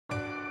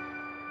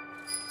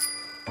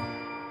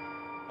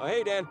Oh,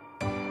 hey, Dan.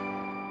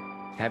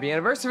 Happy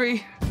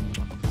anniversary.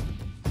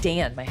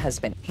 Dan, my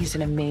husband, he's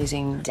an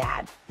amazing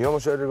dad. You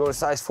almost ready to go to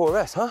size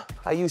 4S, huh?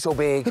 Are you so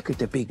big? Look at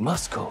the big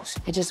muscles.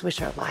 I just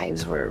wish our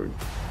lives were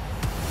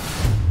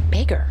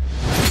bigger.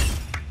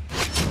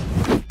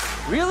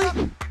 Really?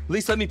 At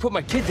least let me put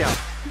my kid down.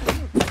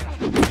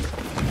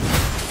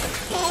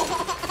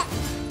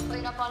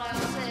 Clean up on aisle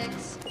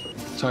 6.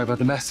 Sorry about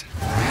the mess.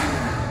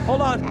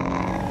 Hold on.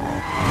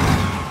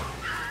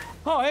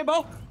 Oh, hey,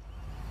 Bo.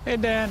 Hey,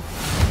 Dan.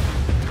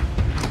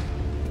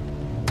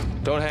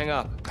 Don't hang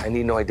up. I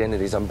need no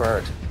identities. I'm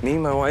Bert. Me,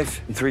 my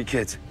wife, and 3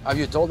 kids. Have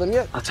you told them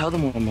yet? I'll tell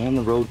them when I'm on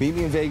the road. Meet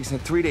me in Vegas in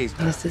 3 days.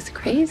 This is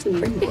crazy. Oh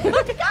my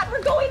God,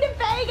 we're going to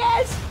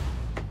Vegas!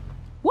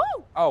 Woo!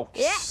 Oh,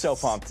 Yes. so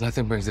pumped.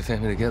 Nothing brings the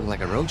family together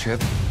like a road trip.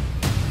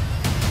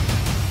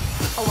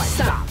 Oh,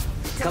 stop.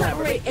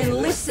 Collaborate and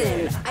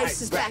listen.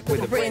 Ice is back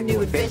with a brand new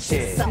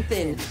adventure.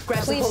 Something.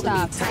 Grab some hold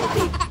of me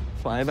tightly.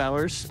 5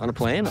 hours on a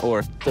plane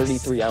or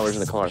 33 hours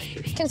in a car?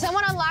 Can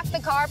someone unlock the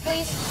car,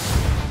 please?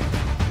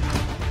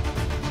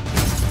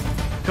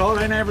 Call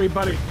in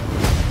everybody.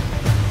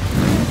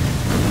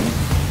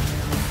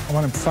 I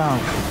want him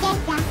found.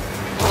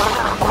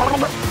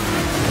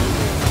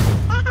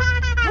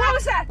 What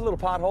was that? A little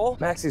pothole.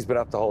 Maxie's been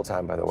up the whole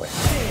time, by the way.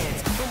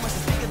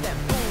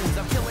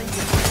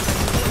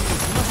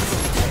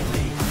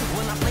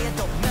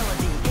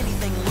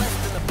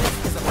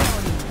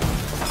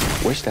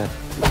 Wish that.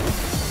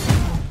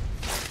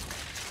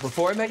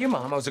 Before I met your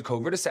mom, I was a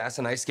covert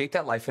assassin. I escaped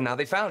that life, and now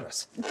they found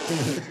us.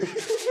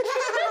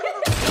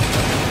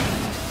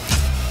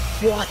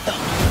 What the?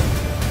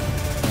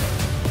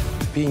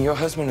 Being your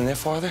husband and their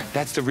father?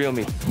 That's the real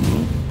me.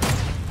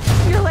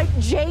 You're like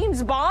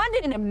James Bond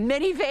in a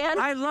minivan?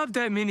 I love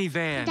that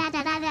minivan.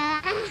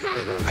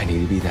 I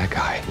need to be that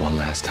guy one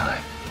last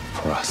time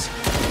for us.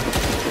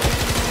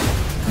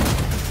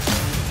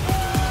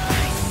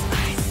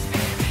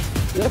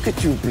 Look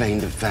at you playing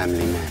the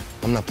family man.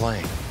 I'm not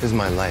playing. This is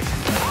my life.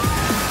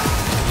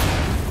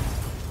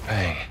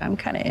 Bang. I'm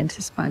kind of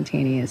into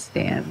spontaneous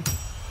Dan.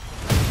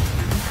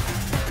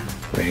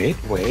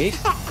 Wait.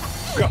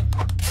 Go.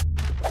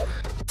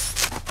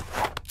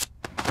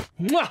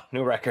 Mwah!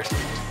 New record.